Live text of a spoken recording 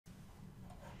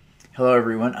Hello,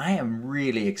 everyone. I am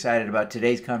really excited about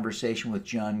today's conversation with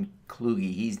John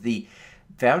Kluge. He's the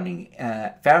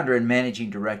founder and managing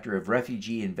director of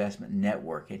Refugee Investment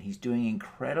Network, and he's doing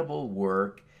incredible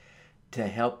work to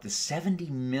help the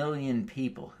 70 million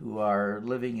people who are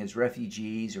living as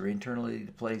refugees or internally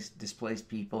displaced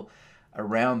people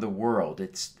around the world.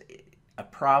 It's a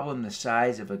problem the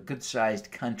size of a good-sized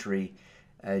country.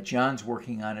 John's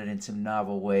working on it in some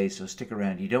novel ways, so stick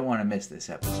around. You don't want to miss this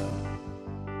episode.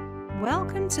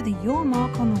 Welcome to the Your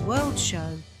Mark on the World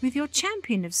show with your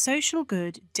champion of social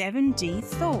good, Devin D.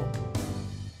 Thorpe.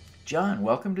 John,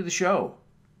 welcome to the show.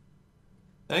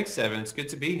 Thanks, Devin. It's good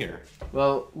to be here.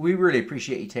 Well, we really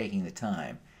appreciate you taking the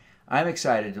time. I'm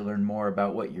excited to learn more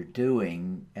about what you're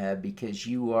doing because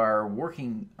you are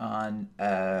working on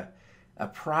a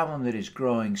problem that is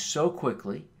growing so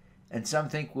quickly, and some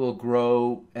think will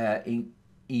grow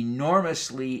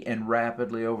enormously and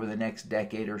rapidly over the next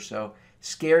decade or so.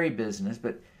 Scary business,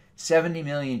 but 70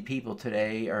 million people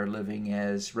today are living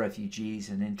as refugees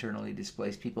and internally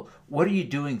displaced people. What are you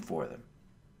doing for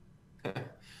them?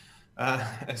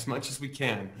 As much as we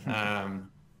can.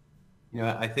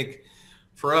 I think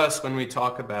for us, when we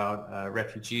talk about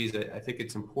refugees, I think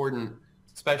it's important,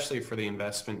 especially for the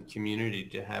investment community,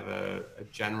 to have a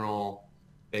general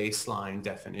baseline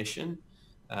definition.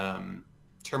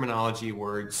 Terminology,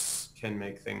 words can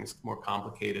make things more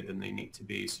complicated than they need to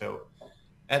be. So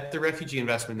at the Refugee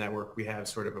Investment Network, we have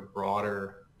sort of a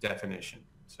broader definition.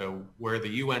 So where the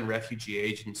UN Refugee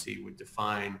Agency would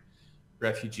define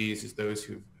refugees as those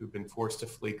who've been forced to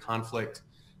flee conflict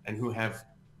and who have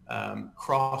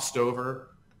crossed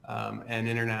over an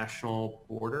international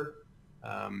border.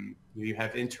 You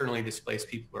have internally displaced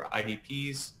people or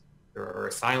IDPs or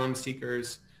asylum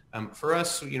seekers. For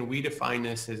us, we define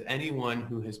this as anyone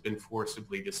who has been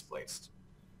forcibly displaced.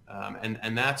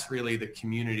 And that's really the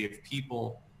community of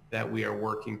people that we are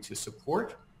working to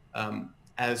support,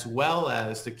 as well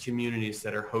as the communities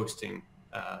that are hosting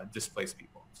displaced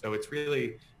people. So it's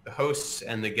really the hosts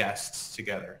and the guests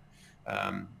together.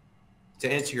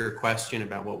 To answer your question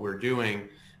about what we're doing,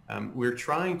 we're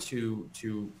trying to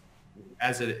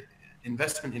as an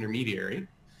investment intermediary,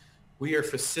 we are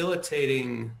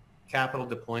facilitating capital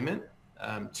deployment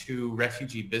to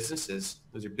refugee businesses.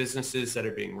 Those are businesses that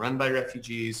are being run by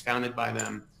refugees, founded by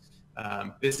them,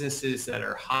 businesses that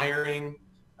are hiring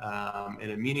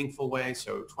in a meaningful way,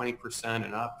 so 20%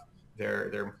 and up, their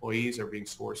employees are being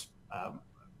sourced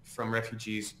from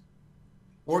refugees,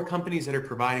 or companies that are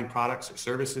providing products or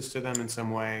services to them in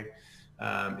some way.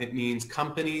 It means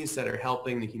companies that are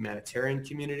helping the humanitarian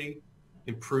community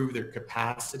improve their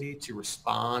capacity to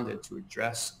respond and to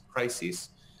address crises,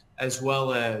 as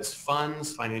well as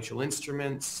funds, financial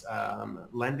instruments,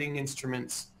 lending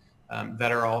instruments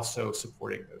that are also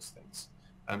supporting those things.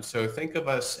 So think of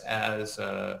us as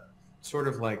sort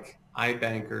of like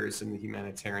iBankers in the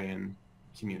humanitarian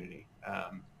community,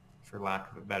 for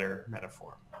lack of a better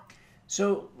metaphor.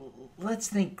 So let's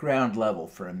think ground level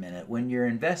for a minute. When you're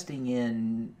investing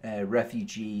in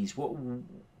refugees,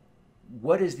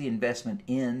 what is the investment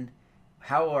in?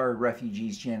 How are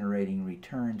refugees generating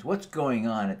returns? What's going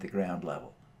on at the ground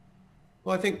level?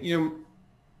 Well, I think,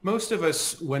 most of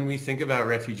us, when we think about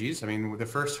refugees, the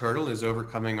first hurdle is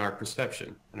overcoming our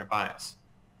perception and our bias.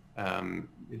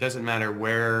 It doesn't matter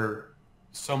where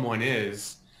someone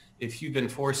is. If you've been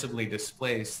forcibly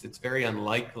displaced, it's very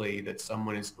unlikely that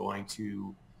someone is going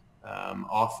to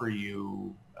offer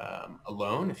you a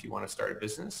loan if you want to start a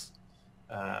business.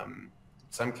 In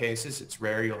some cases, it's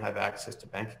rare you'll have access to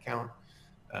bank account.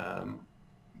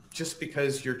 Just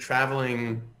because you're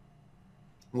traveling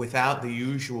without the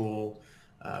usual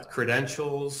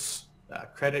credentials,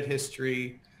 credit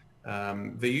history,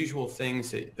 the usual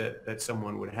things that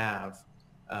someone would have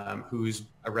who's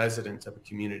a resident of a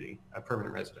community, a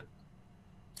permanent resident.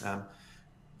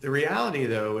 The reality,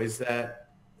 though, is that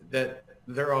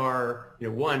there are,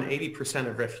 80%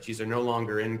 of refugees are no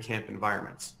longer in camp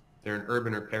environments. They're in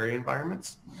urban or peri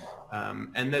environments,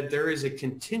 and that there is a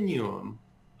continuum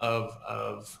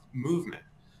of movement.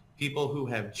 People who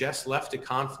have just left a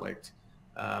conflict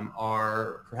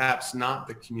are perhaps not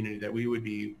the community that we would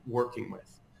be working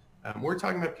with. We're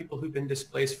talking about people who've been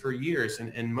displaced for years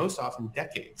and most often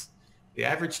decades. The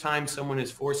average time someone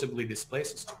is forcibly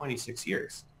displaced is 26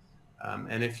 years.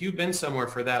 And if you've been somewhere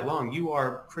for that long, you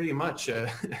are pretty much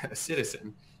a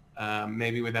citizen,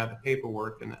 maybe without the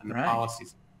paperwork and the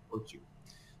policies that support you.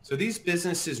 So these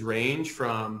businesses range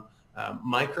from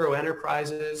micro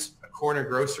enterprises, a corner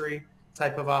grocery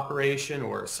type of operation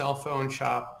or a cell phone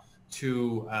shop,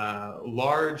 to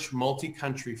large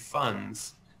multi-country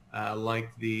funds like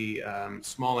the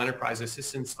Small Enterprise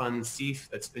Assistance Fund, SEAF,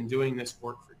 that's been doing this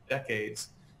work for decades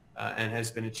and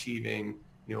has been achieving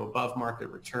above market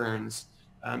returns,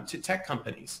 to tech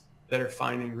companies that are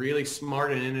finding really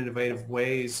smart and innovative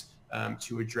ways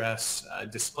to address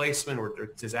displacement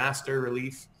or disaster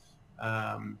relief.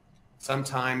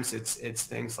 Sometimes it's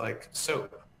things like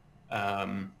soap.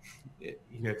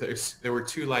 There were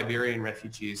 2 Liberian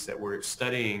refugees that were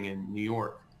studying in New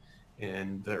York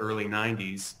in the early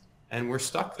 90s and were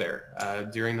stuck there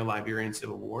during the Liberian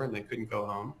Civil War, and they couldn't go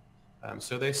home.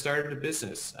 So they started a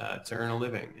business to earn a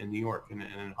living in New York and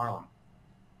in Harlem.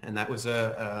 And that was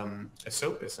a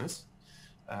soap business.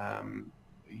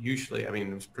 Usually,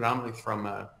 it was predominantly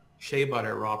from shea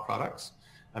butter raw products.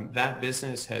 That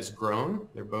business has grown.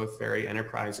 They're both very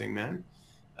enterprising men.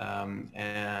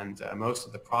 And most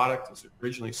of the product was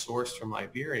originally sourced from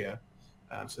Liberia.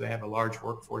 So they have a large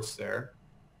workforce there.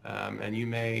 And you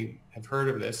may have heard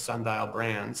of this, Sundial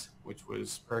Brands, which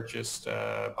was purchased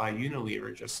by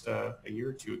Unilever just a year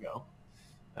or 2 ago,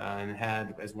 and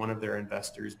had as one of their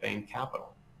investors Bain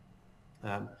Capital.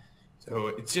 So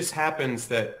it just happens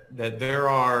that there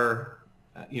are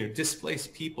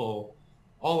displaced people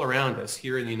all around us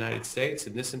here in the United States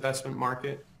in this investment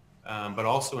market, but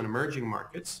also in emerging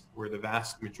markets where the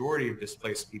vast majority of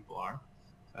displaced people are.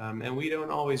 And we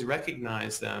don't always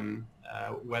recognize them,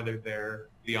 whether they're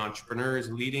the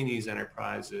entrepreneurs leading these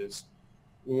enterprises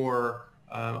or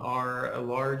are a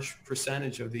large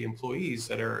percentage of the employees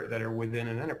that are within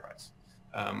an enterprise.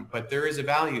 But there is a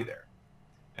value there.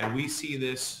 And we see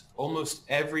this almost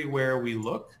everywhere we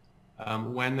look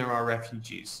when there are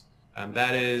refugees.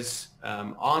 That is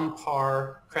on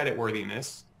par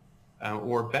creditworthiness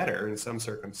or better in some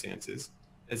circumstances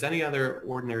as any other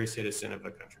ordinary citizen of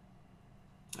the country.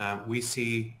 We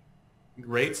see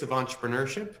rates of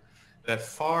entrepreneurship that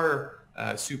far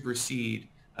supersede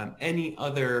any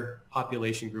other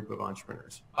population group of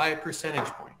entrepreneurs by a percentage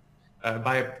point,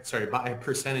 by a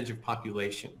percentage of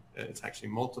population. It's actually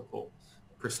multiple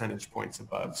percentage points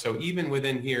above. So even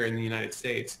within here in the United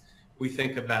States, we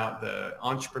think about the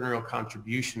entrepreneurial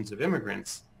contributions of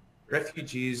immigrants.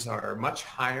 Refugees are much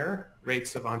higher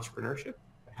rates of entrepreneurship,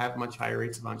 have much higher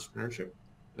rates of entrepreneurship.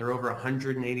 There are over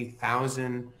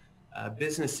 180,000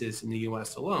 businesses in the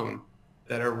U.S. alone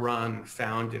that are run,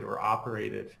 founded, or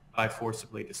operated by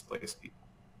forcibly displaced people.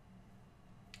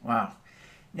 Wow.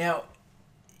 Now,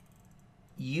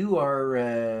 you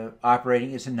are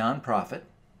operating as a nonprofit.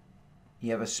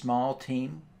 You have a small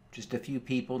team, just a few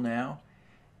people now.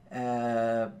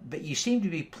 But you seem to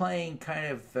be playing kind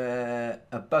of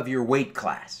above your weight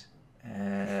class,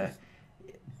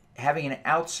 having an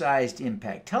outsized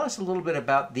impact. Tell us a little bit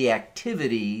about the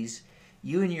activities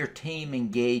you and your team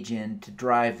engage in to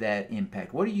drive that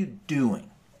impact. What are you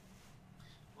doing?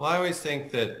 Well, I always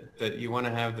think that you want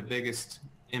to have the biggest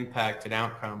impact and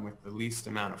outcome with the least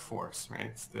amount of force, right?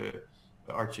 It's the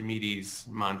Archimedes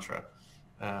mantra.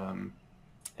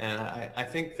 And I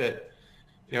think that,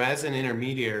 as an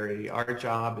intermediary, our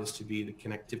job is to be the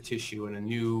connective tissue in a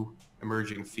new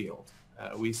emerging field.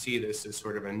 We see this as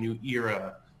sort of a new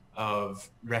era of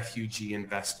refugee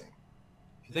investing.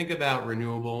 If you think about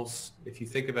renewables, if you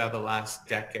think about the last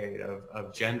decade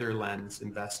of gender lens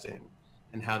investing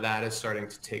and how that is starting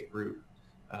to take root,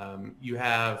 you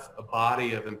have a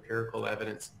body of empirical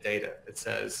evidence data that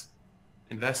says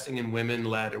investing in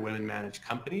women-led or women-managed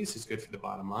companies is good for the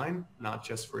bottom line, not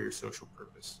just for your social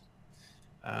purpose.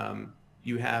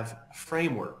 You have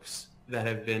frameworks that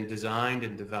have been designed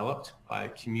and developed by a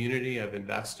community of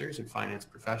investors and finance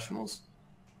professionals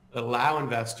that allow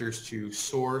investors to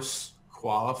source,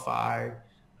 qualify,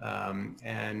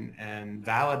 and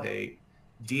validate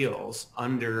deals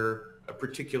under a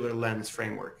particular lens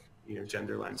framework,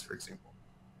 gender lens, for example.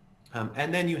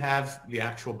 And then you have the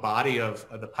actual body of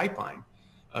the pipeline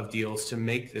of deals to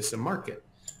make this a market.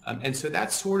 And so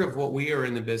that's sort of what we are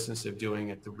in the business of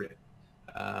doing at the RIT.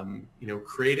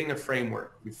 Creating a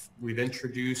framework. We've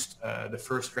introduced the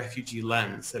first refugee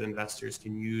lens that investors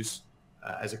can use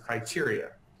as a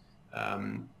criteria.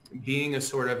 Being a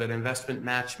sort of an investment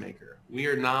matchmaker. We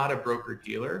are not a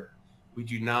broker-dealer. We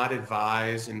do not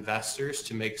advise investors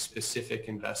to make specific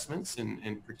investments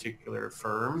in particular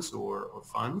firms or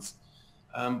funds,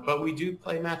 but we do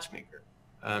play matchmaker.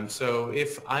 So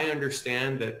if I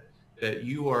understand that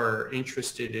you are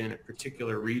interested in a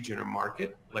particular region or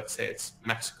market, let's say it's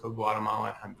Mexico, Guatemala,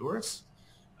 and Honduras,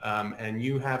 and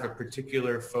you have a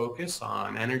particular focus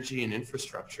on energy and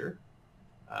infrastructure,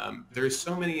 there's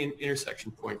so many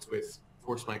intersection points with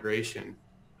forced migration.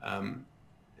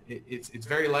 It's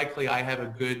very likely I have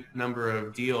a good number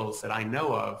of deals that I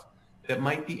know of that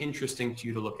might be interesting to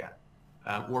you to look at.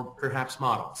 or perhaps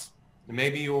models. And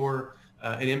maybe you're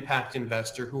an impact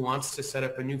investor who wants to set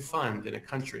up a new fund in a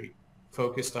country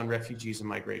focused on refugees and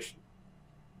migration.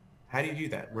 How do you do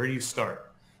that? Where do you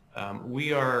start?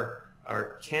 We are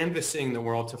canvassing the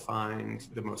world to find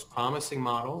the most promising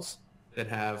models that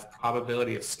have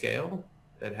probability of scale,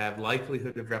 that have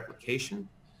likelihood of replication.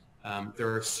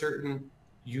 There are certain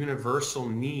universal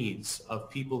needs of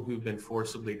people who've been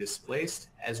forcibly displaced,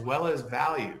 as well as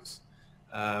values,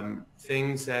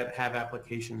 things that have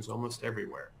applications almost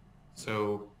everywhere.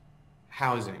 So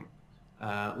housing,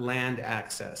 land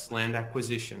access, land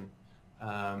acquisition,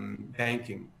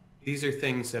 banking. These are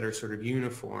things that are sort of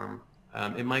uniform.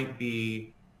 It might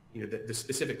be, the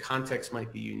specific context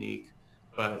might be unique,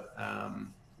 but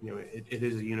it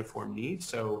is a uniform need.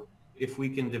 So if we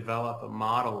can develop a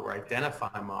model or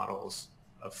identify models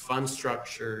of fund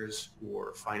structures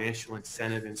or financial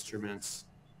incentive instruments,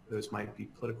 those might be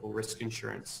political risk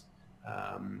insurance,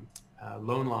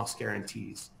 loan loss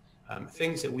guarantees,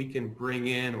 things that we can bring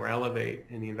in or elevate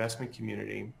in the investment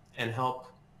community and help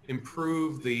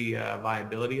improve the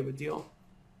viability of a deal.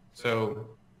 So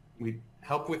we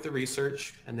help with the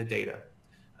research and the data.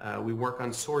 We work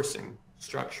on sourcing,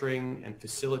 structuring, and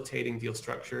facilitating deal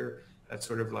structure. That's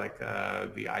sort of like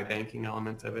the iBanking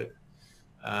element of it.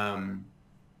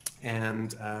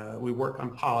 And we work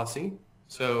on policy.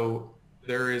 So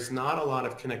there is not a lot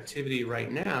of connectivity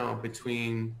right now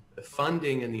between the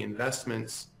funding and the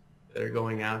investments that are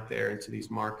going out there into these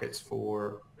markets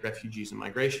for refugees and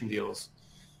migration deals,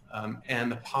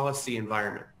 and the policy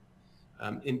environment.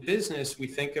 In business, we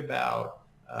think about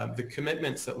the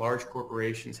commitments that large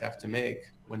corporations have to make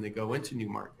when they go into new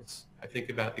markets. I think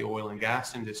about the oil and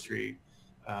gas industry,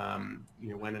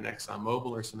 when an ExxonMobil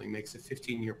or something makes a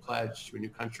 15-year pledge to a new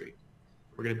country.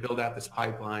 We're going to build out this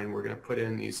pipeline, we're going to put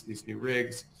in these new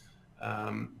rigs,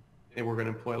 and we're going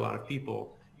to employ a lot of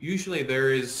people. Usually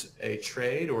there is a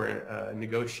trade or a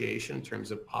negotiation in terms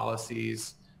of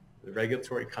policies, the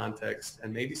regulatory context,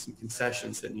 and maybe some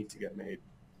concessions that need to get made.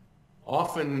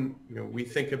 Often, we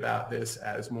think about this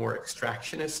as more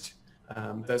extractionist,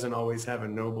 doesn't always have a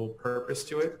noble purpose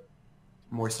to it,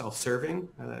 more self-serving,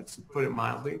 to put it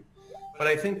mildly. But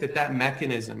I think that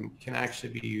mechanism can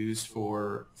actually be used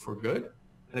for good.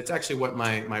 And it's actually what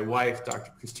my wife,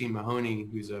 Dr. Christine Mahoney,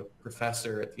 who's a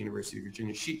professor at the University of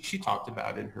Virginia, she talked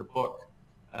about in her book,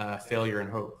 Failure and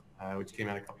Hope, which came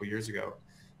out a couple years ago.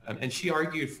 And she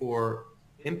argued for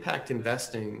impact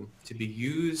investing to be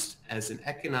used as an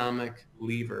economic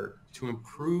lever to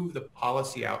improve the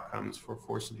policy outcomes for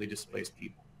forcibly displaced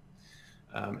people.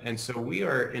 And so we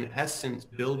are, in essence,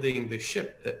 building the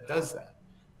ship that does that,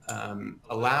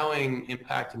 allowing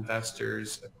impact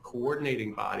investors a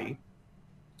coordinating body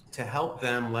to help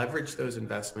them leverage those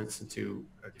investments into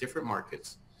different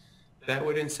markets that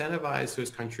would incentivize those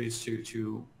countries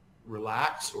to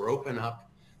relax or open up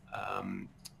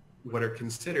what are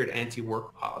considered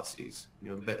anti-work policies,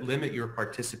 that limit your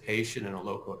participation in a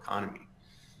local economy,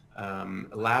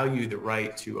 allow you the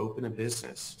right to open a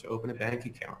business, to open a bank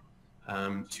account,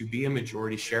 to be a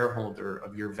majority shareholder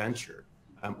of your venture,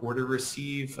 or to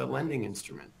receive a lending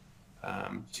instrument,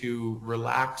 to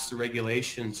relax the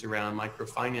regulations around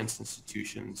microfinance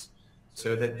institutions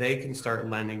so that they can start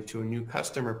lending to a new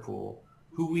customer pool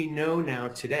who we know now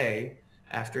today,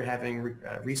 after having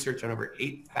research on over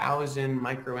 8,000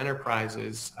 micro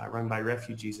enterprises run by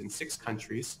refugees in 6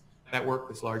 countries. That work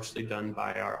was largely done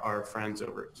by our friends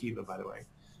over at Kiva, by the way.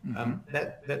 Mm-hmm.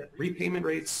 That repayment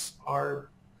rates are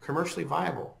commercially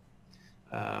viable,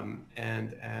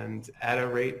 and at a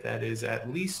rate that is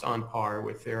at least on par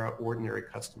with their ordinary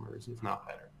customers, if not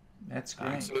better. That's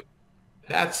great. So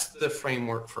that's the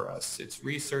framework for us. It's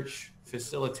research,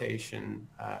 facilitation,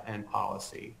 and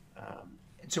policy.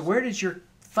 So where does your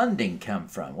funding come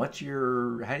from? How do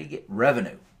you get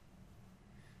revenue?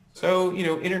 So,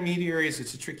 intermediaries,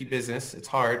 it's a tricky business. It's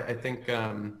hard. I think,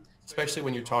 especially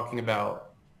when you're talking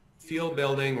about field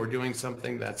building or doing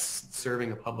something that's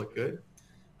serving a public good.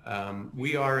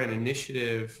 We are an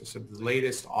initiative, so the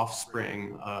latest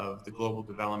offspring of the Global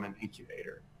Development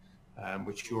Incubator,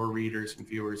 which your readers and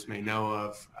viewers may know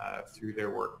of through their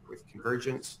work with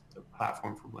Convergence, the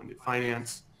platform for blended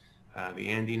finance, the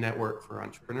Andy Network for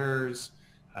Entrepreneurs,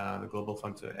 the Global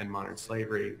Fund to End Modern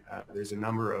Slavery. There's a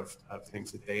number of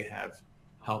things that they have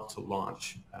helped to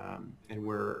launch, and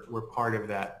we're part of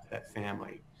that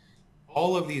family.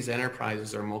 All of these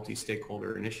enterprises are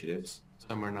multi-stakeholder initiatives.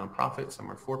 Some are nonprofit,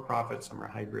 some are for-profit, some are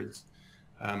hybrids.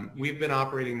 We've been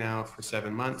operating now for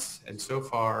 7 months, and so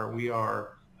far we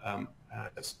are,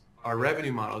 our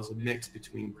revenue model is a mix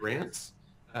between grants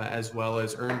as well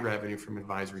as earned revenue from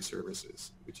advisory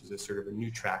services, which is a sort of a new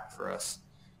track for us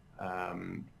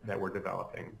that we're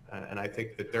developing. And I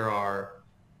think that there are,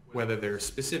 whether they're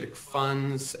specific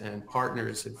funds and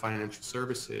partners in financial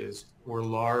services or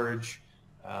large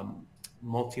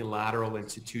multilateral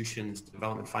institutions,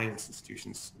 development finance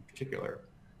institutions in particular,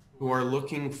 who are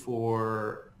looking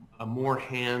for a more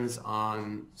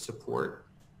hands-on support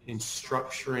in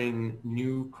structuring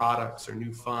new products or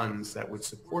new funds that would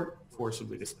support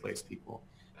forcibly displaced people.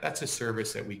 That's a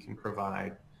service that we can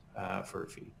provide for a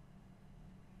fee.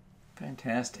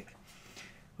 Fantastic.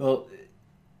 Well,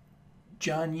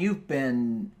 John, you've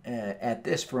been at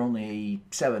this for only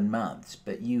 7 months,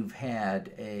 but you've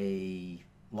had a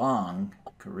long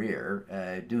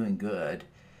career doing good.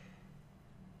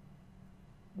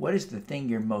 What is the thing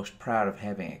you're most proud of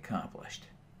having accomplished?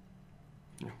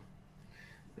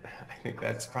 I think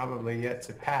that's probably yet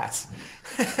to pass.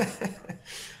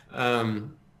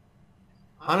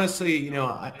 Honestly,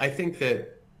 I think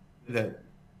that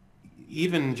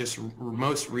even just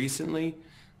most recently,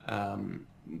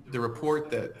 the report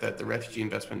that the Refugee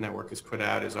Investment Network has put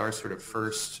out is our sort of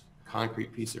first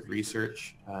concrete piece of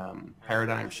research,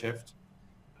 paradigm shift.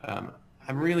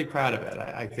 I'm really proud of it.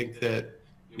 I think that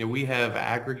we have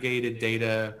aggregated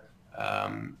data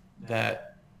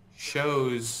that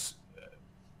shows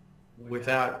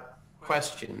without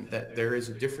question that there is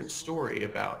a different story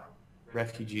about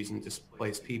refugees and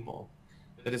displaced people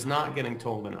that is not getting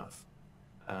told enough.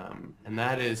 And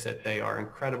that is that they are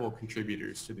incredible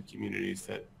contributors to the communities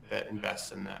that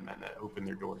invest in them and that open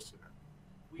their doors to them.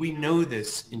 We know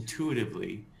this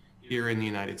intuitively here in the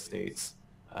United States,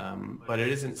 but it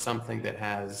isn't something that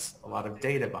has a lot of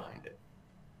data behind it.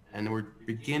 And we're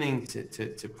beginning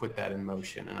to put that in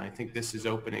motion. And I think this is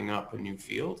opening up a new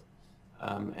field.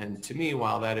 And to me,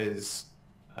 while that is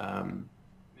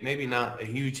maybe not a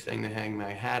huge thing to hang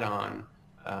my hat on,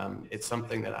 it's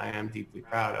something that I am deeply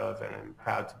proud of, and I'm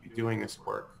proud to be doing this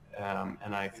work.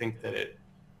 And I think that it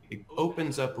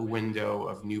opens up a window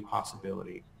of new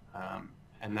possibility.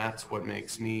 And that's what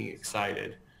makes me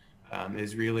excited,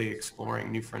 is really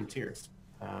exploring new frontiers.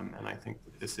 And I think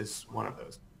that this is one of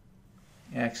those.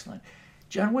 Excellent.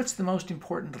 John, what's the most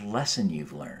important lesson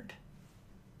you've learned?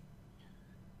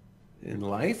 In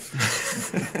life?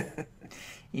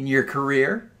 In your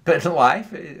career, but in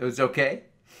life, it was okay?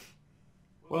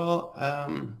 Well,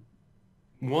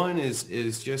 one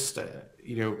is just, I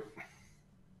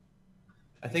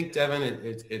think, Devin,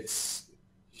 it's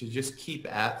to just keep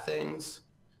at things.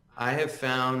 I have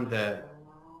found that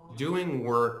doing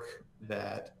work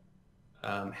that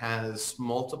has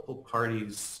multiple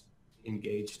parties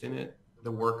engaged in it,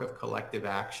 the work of collective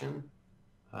action,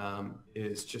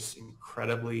 is just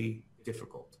incredibly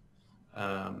difficult.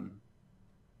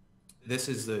 This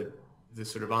is the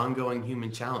sort of ongoing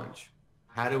human challenge.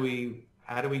 How do we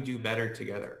do better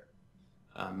together?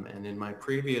 And in my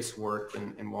previous work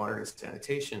in water and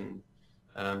sanitation,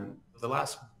 the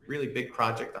last really big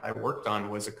project I worked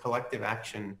on was a collective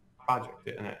action project.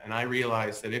 And I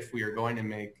realized that if we are going to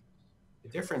make a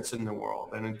difference in the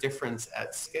world and a difference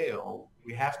at scale,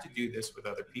 we have to do this with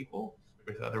other people,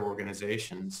 with other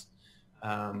organizations.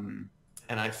 And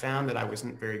I found that I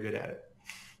wasn't very good at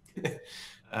it.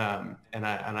 And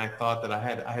I thought that I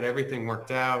had everything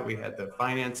worked out. We had the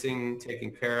financing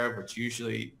taken care of, which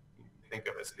usually you think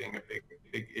of as being a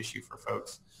big issue for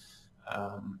folks.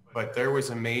 But there was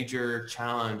a major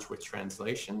challenge with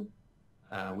translation.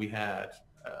 We had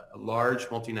a large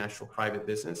multinational private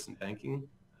business and banking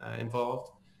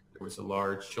involved. There was a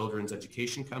large children's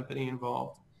education company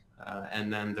involved.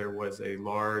 And then there was a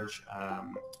large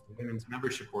women's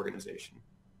membership organization,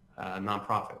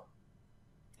 nonprofit.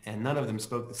 And none of them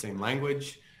spoke the same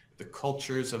language. The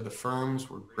cultures of the firms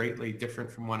were greatly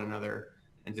different from one another.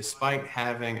 And despite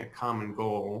having a common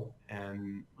goal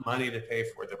and money to pay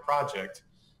for the project,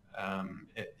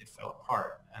 it fell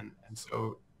apart. And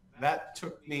so that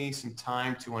took me some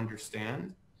time to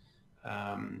understand.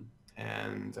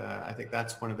 And I think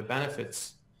that's one of the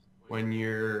benefits when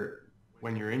you're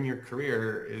in your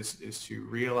career is to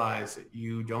realize that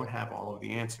you don't have all of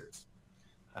the answers.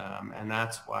 And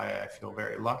that's why I feel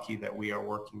very lucky that we are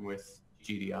working with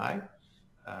GDI,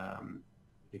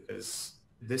 because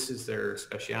this is their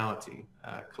specialty.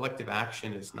 Collective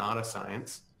action is not a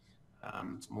science.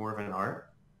 It's more of an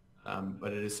art,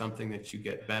 but it is something that you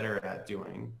get better at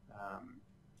doing,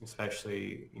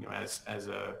 especially as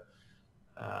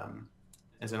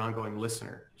an ongoing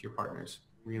listener to your partners.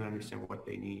 Really understand what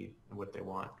they need and what they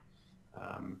want,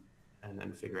 and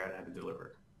then figure out how to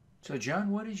deliver. So, John,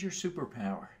 what is your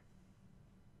superpower?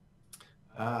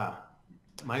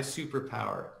 My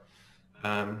superpower.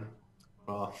 Well,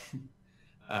 Well,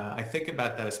 I think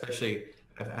about that, especially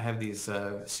I have these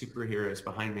superheroes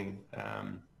behind me.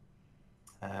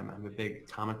 I'm a big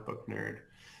comic book nerd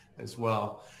as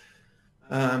well.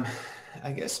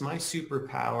 I guess my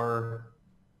superpower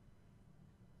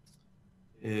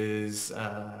is,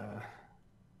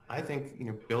 I think,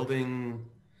 building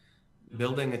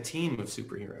a team of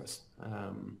superheroes.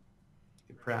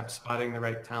 Perhaps spotting the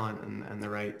right talent and the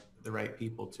right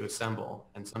people to assemble,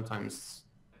 and sometimes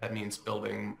that means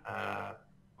building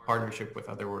partnership with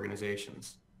other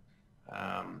organizations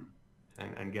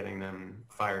and getting them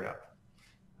fired up.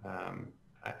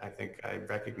 I think I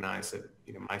recognize that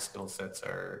my skill sets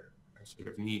are sort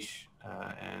of niche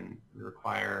and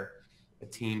require a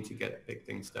team to get big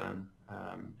things done,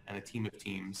 and a team of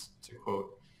teams, to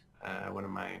quote one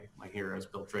of my heroes,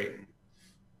 Bill Drayton.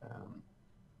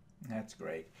 That's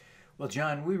great. Well,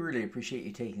 John, we really appreciate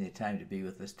you taking the time to be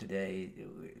with us today.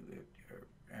 We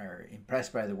are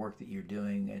impressed by the work that you're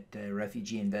doing at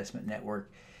Refugee Investment Network.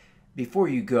 Before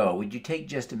you go, would you take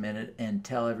just a minute and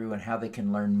tell everyone how they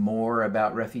can learn more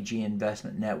about Refugee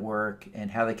Investment Network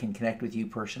and how they can connect with you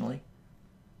personally?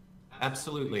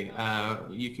 Absolutely.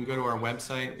 You can go to our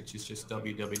website, which is just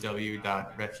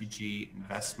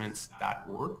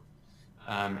www.refugeeinvestments.org.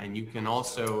 And you can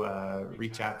also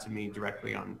reach out to me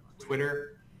directly on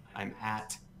Twitter. I'm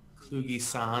at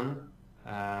Kluge-san,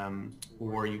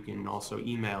 or you can also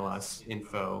email us,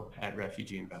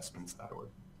 info@refugeeinvestments.org.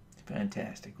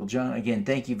 Fantastic. Well, John, again,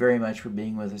 thank you very much for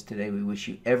being with us today. We wish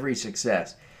you every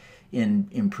success in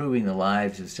improving the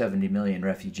lives of 70 million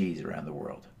refugees around the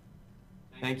world.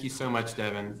 Thank you so much,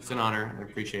 Devin. It's an honor. I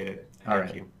appreciate it.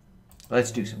 Thank you.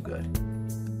 Let's do some good.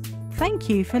 Thank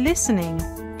you for listening.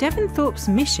 Devin Thorpe's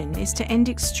mission is to end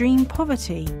extreme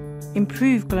poverty,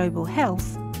 improve global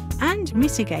health, and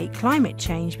mitigate climate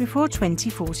change before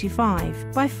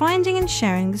 2045 by finding and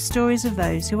sharing the stories of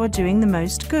those who are doing the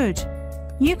most good.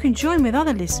 You can join with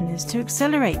other listeners to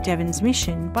accelerate Devin's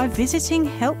mission by visiting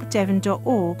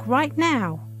helpdevin.org right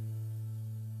now.